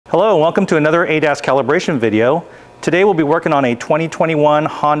Hello, and welcome to another ADAS calibration video. Today we'll be working on a 2021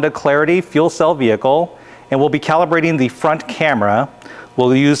 Honda Clarity fuel cell vehicle, and we'll be calibrating the front camera.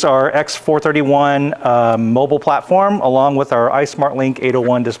 We'll use our X431 mobile platform along with our iSmartLink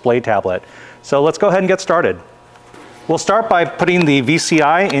 801 display tablet. So let's go ahead and get started. We'll start by putting the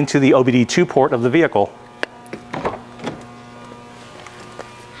VCI into the OBD2 port of the vehicle.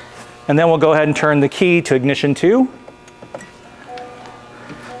 And then we'll go ahead and turn the key to ignition 2.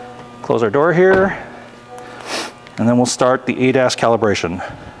 Close our door here, and then we'll start the ADAS calibration.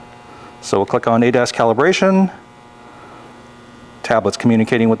 So we'll click on ADAS calibration, tablet's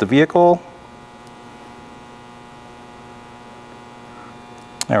communicating with the vehicle.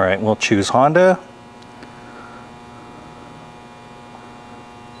 All right, we'll choose Honda.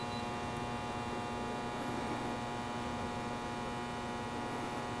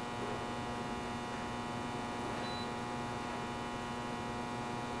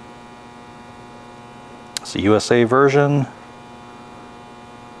 It's the USA version.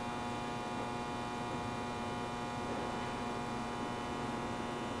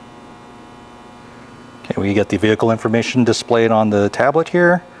 Okay, we get the vehicle information displayed on the tablet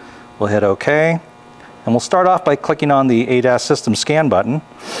here. We'll hit OK. And we'll start off by clicking on the ADAS system scan button.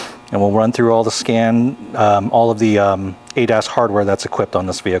 And we'll run through all the all of the ADAS hardware that's equipped on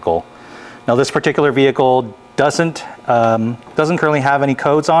this vehicle. Now this particular vehicle doesn't currently have any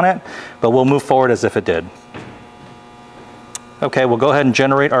codes on it, but we'll move forward as if it did. Okay, we'll go ahead and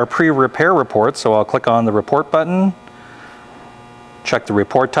generate our pre-repair report. So I'll click on the report button, check the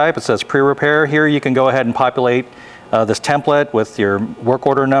report type. It says pre-repair. Here you can go ahead and populate this template with your work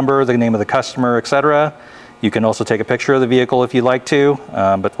order number, the name of the customer, etc. You can also take a picture of the vehicle if you'd like to,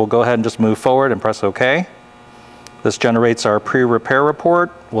 but we'll go ahead and just move forward and press OK. This generates our pre-repair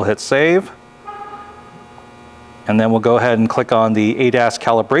report. We'll hit save. And then we'll go ahead and click on the ADAS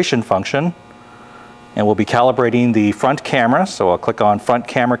calibration function. And we'll be calibrating the front camera. So I'll click on front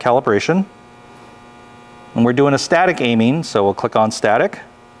camera calibration. And we're doing a static aiming, so we'll click on static.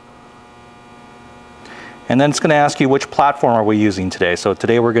 And then it's going to ask you which platform are we using today. So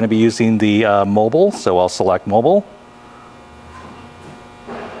today we're going to be using the mobile, so I'll select mobile.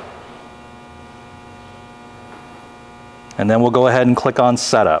 And then we'll go ahead and click on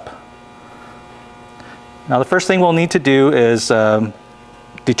setup. Now the first thing we'll need to do is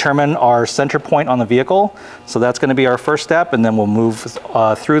determine our center point on the vehicle. So that's going to be our first step, and then we'll move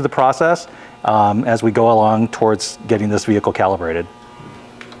through the process as we go along towards getting this vehicle calibrated.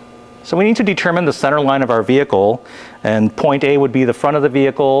 So we need to determine the center line of our vehicle, and point A would be the front of the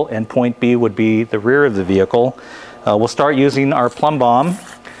vehicle and point B would be the rear of the vehicle. We'll start using our plumb bomb,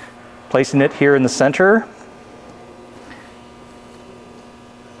 placing it here in the center.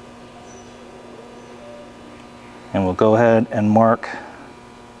 And we'll go ahead and mark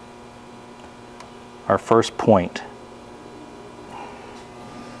our first point.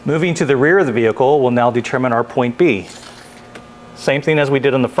 Moving to the rear of the vehicle, we'll now determine our point B. Same thing as we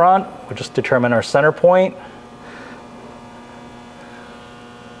did in the front, we'll just determine our center point.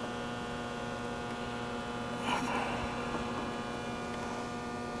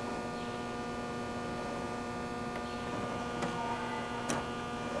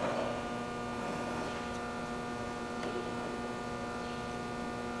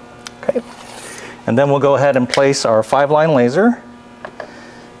 Okay. And then we'll go ahead and place our 5-line laser.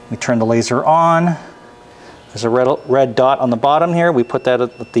 We turn the laser on. There's a red dot on the bottom here. We put that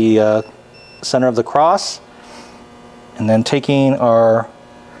at the center of the cross. And then taking our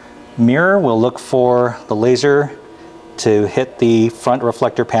mirror, we'll look for the laser to hit the front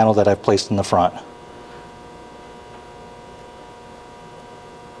reflector panel that I've placed in the front.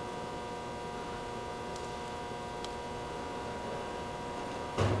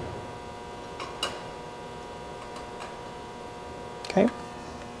 Okay.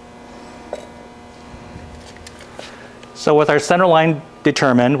 So with our center line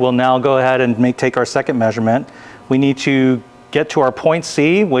determined, we'll now go ahead and take our second measurement. We need to get to our point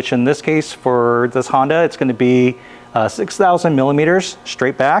C, which in this case for this Honda, it's going to be 6,000 millimeters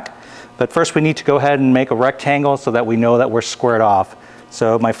straight back. But first we need to go ahead and make a rectangle so that we know that we're squared off.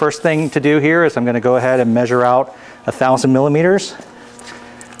 So my first thing to do here is I'm going to go ahead and measure out 1,000 millimeters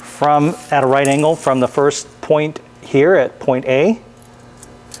at a right angle from the first point here at point A.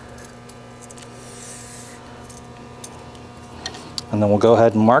 And then we'll go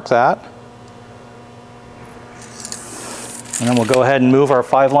ahead and mark that. And then we'll go ahead and move our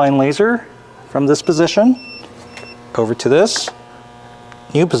 5-line laser from this position over to this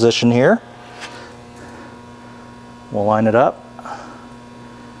new position here. We'll line it up.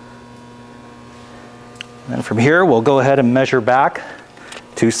 And from here, we'll go ahead and measure back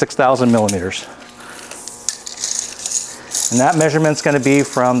to 6,000 millimeters. And that measurement's going to be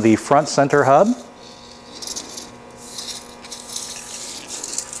from the front center hub.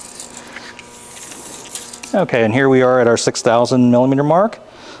 Okay, and here we are at our 6,000 millimeter mark.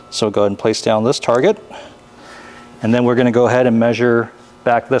 So go ahead and place down this target. And then we're going to go ahead and measure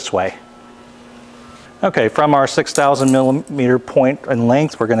back this way. Okay, from our 6,000 millimeter point in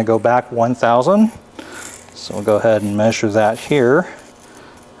length, we're going to go back 1,000. So we'll go ahead and measure that here.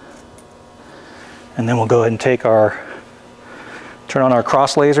 And then we'll go ahead and take turn on our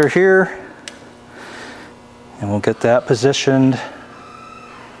cross laser here. And we'll get that positioned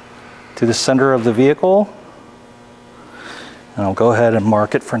to the center of the vehicle. And I'll go ahead and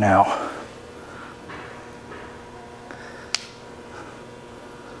mark it for now.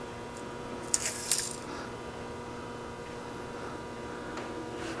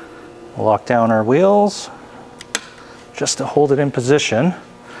 We'll lock down our wheels just to hold it in position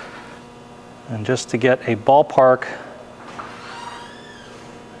and just to get a ballpark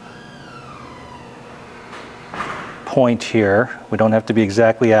point here. We don't have to be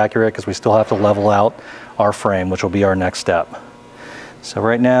exactly accurate because we still have to level out our frame, which will be our next step. So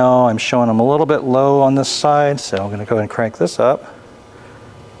right now I'm showing them a little bit low on this side, so I'm going to go ahead and crank this up.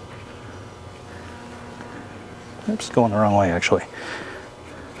 Oops, going the wrong way actually.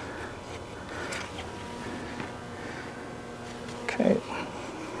 Okay.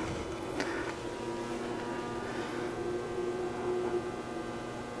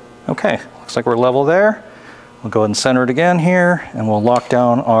 Okay, looks like we're level there. We'll go ahead and center it again here, and we'll lock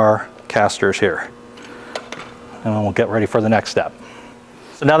down our casters here. And then we'll get ready for the next step.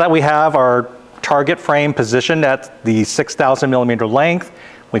 So now that we have our target frame positioned at the 6,000 millimeter length,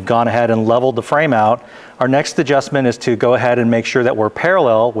 we've gone ahead and leveled the frame out. Our next adjustment is to go ahead and make sure that we're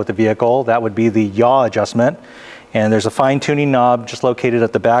parallel with the vehicle. That would be the yaw adjustment. And there's a fine-tuning knob just located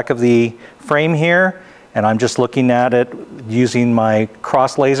at the back of the frame here. And I'm just looking at it using my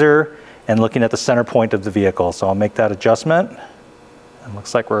cross laser and looking at the center point of the vehicle. So I'll make that adjustment. It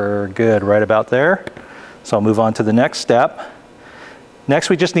looks like we're good right about there. So I'll move on to the next step.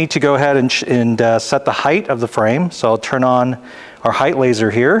 Next, we just need to go ahead and set the height of the frame. So I'll turn on our height laser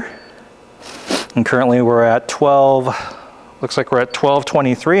here. And currently we're at 12, looks like we're at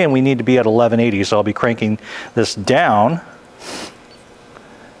 1223 and we need to be at 1180. So I'll be cranking this down.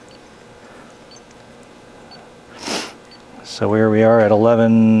 So here we are at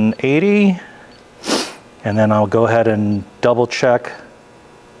 1180. And then I'll go ahead and double check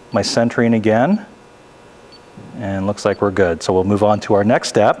my centering again. And looks like we're good. So we'll move on to our next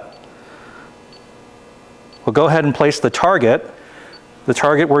step. We'll go ahead and place the target. The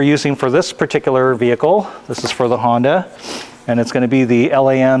target we're using for this particular vehicle, this is for the Honda, and it's going to be the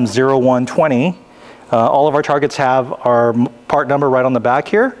LAM 0120. All of our targets have our part number right on the back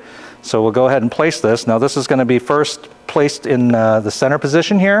here. So we'll go ahead and place this. Now this is going to be first placed in the center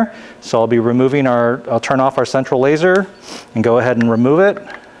position here. So I'll be removing I'll turn off our central laser and go ahead and remove it.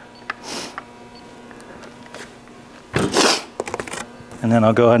 And then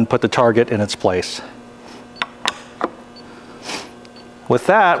I'll go ahead and put the target in its place. With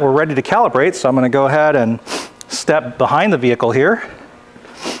that, we're ready to calibrate, so I'm going to go ahead and step behind the vehicle here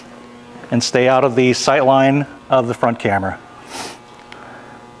and stay out of the sight line of the front camera.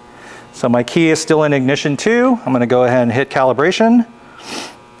 So my key is still in ignition 2. I'm going to go ahead and hit calibration.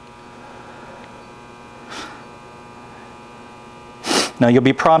 Now you'll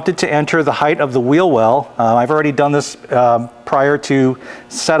be prompted to enter the height of the wheel well. I've already done this prior to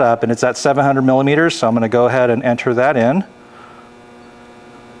setup, and it's at 700 millimeters, so I'm going to go ahead and enter that in.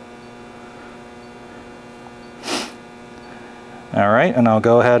 All right, and I'll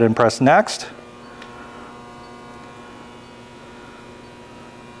go ahead and press next.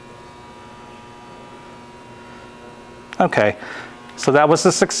 Okay, so that was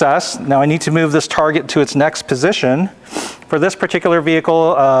a success. Now I need to move this target to its next position. For this particular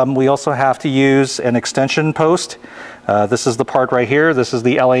vehicle, we also have to use an extension post. This is the part right here. This is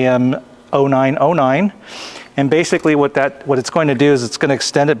the LAM 0909. And basically what it's going to do is it's going to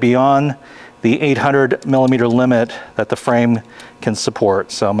extend it beyond the 800 millimeter limit that the frame can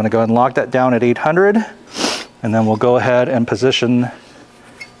support. So I'm going to go ahead and lock that down at 800. And then we'll go ahead and position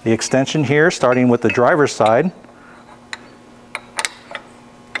the extension here, starting with the driver's side.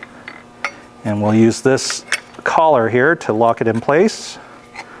 And we'll use this collar here to lock it in place.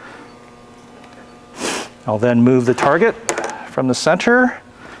 I'll then move the target from the center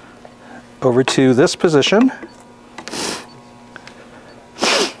over to this position.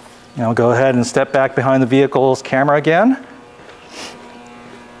 And I'll go ahead and step back behind the vehicle's camera again.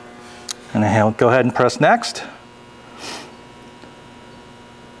 And I'll go ahead and press next.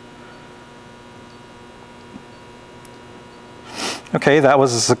 Okay, that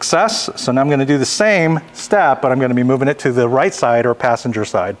was a success. So now I'm going to do the same step, but I'm going to be moving it to the right side or passenger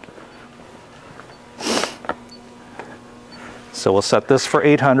side. So we'll set this for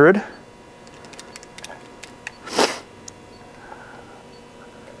 800.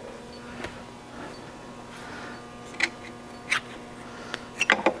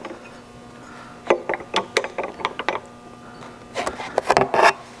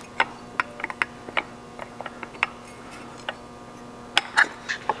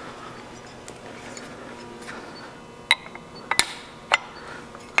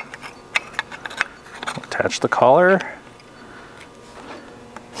 Attach the collar,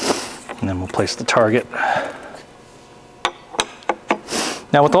 and then we'll place the target.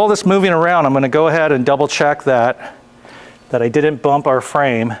 Now with all this moving around, I'm going to go ahead and double check that I didn't bump our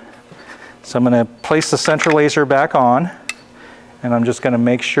frame. So I'm going to place the center laser back on, and I'm just going to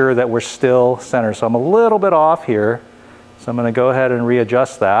make sure that we're still centered. So I'm a little bit off here, so I'm going to go ahead and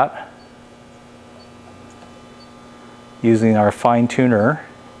readjust that using our fine tuner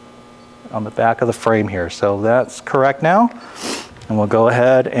on the back of the frame here. So that's correct now. And we'll go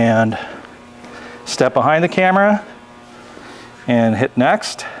ahead and step behind the camera and hit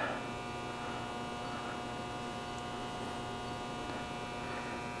next.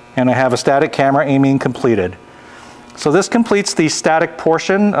 And I have a static camera aiming completed. So this completes the static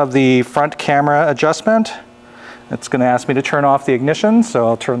portion of the front camera adjustment. It's going to ask me to turn off the ignition, so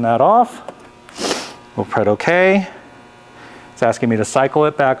I'll turn that off. We'll press OK. It's asking me to cycle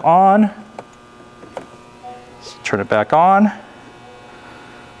it back on. So turn it back on.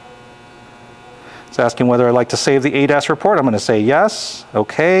 It's asking whether I'd like to save the ADAS report. I'm going to say yes.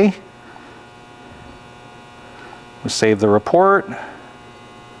 OK. We'll save the report.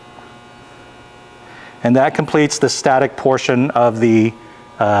 And that completes the static portion of the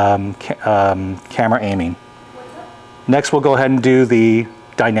camera aiming. Next, we'll go ahead and do the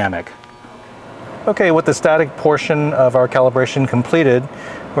dynamic. Okay, with the static portion of our calibration completed,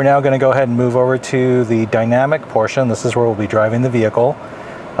 we're now going to go ahead and move over to the dynamic portion. This is where we'll be driving the vehicle.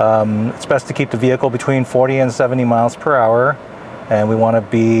 It's best to keep the vehicle between 40 and 70 miles per hour, and we want to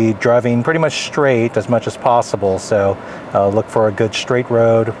be driving pretty much straight as much as possible. So look for a good straight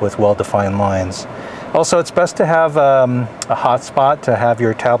road with well-defined lines. Also, it's best to have a hotspot to have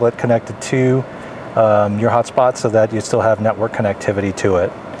your tablet connected to your hotspot so that you still have network connectivity to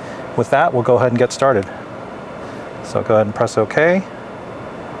it. With that, we'll go ahead and get started. So go ahead and press OK.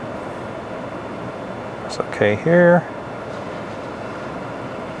 Press OK here.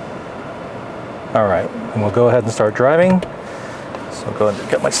 All right, and we'll go ahead and start driving. So I'll go ahead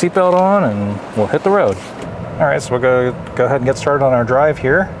and get my seatbelt on and we'll hit the road. All right, so we'll go ahead and get started on our drive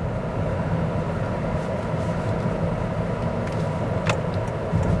here.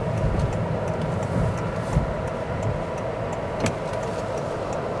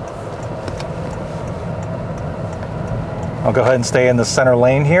 I'll go ahead and stay in the center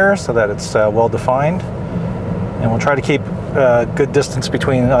lane here so that it's well defined. And we'll try to keep a good distance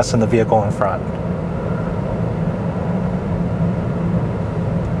between us and the vehicle in front.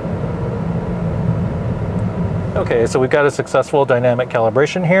 Okay, so we've got a successful dynamic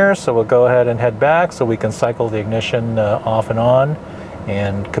calibration here, so we'll go ahead and head back so we can cycle the ignition off and on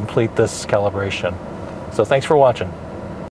and complete this calibration. So thanks for watching.